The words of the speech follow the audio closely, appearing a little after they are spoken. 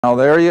Now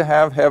there you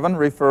have heaven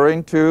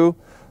referring to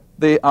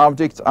the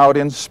objects out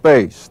in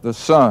space, the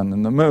sun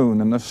and the moon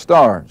and the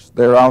stars.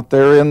 They're out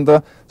there in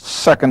the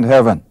second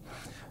heaven.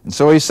 And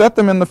so he set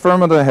them in the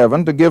firmament of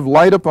heaven to give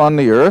light upon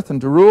the earth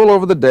and to rule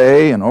over the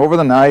day and over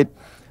the night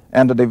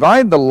and to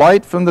divide the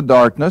light from the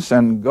darkness,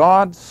 and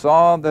God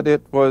saw that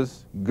it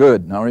was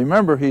good. Now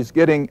remember, he's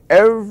getting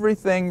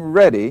everything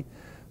ready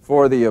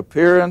for the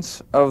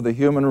appearance of the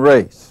human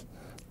race.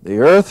 The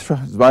earth,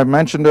 as I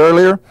mentioned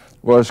earlier,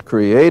 was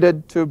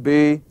created to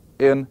be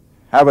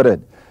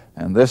inhabited.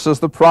 And this is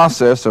the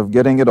process of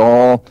getting it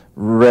all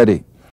ready.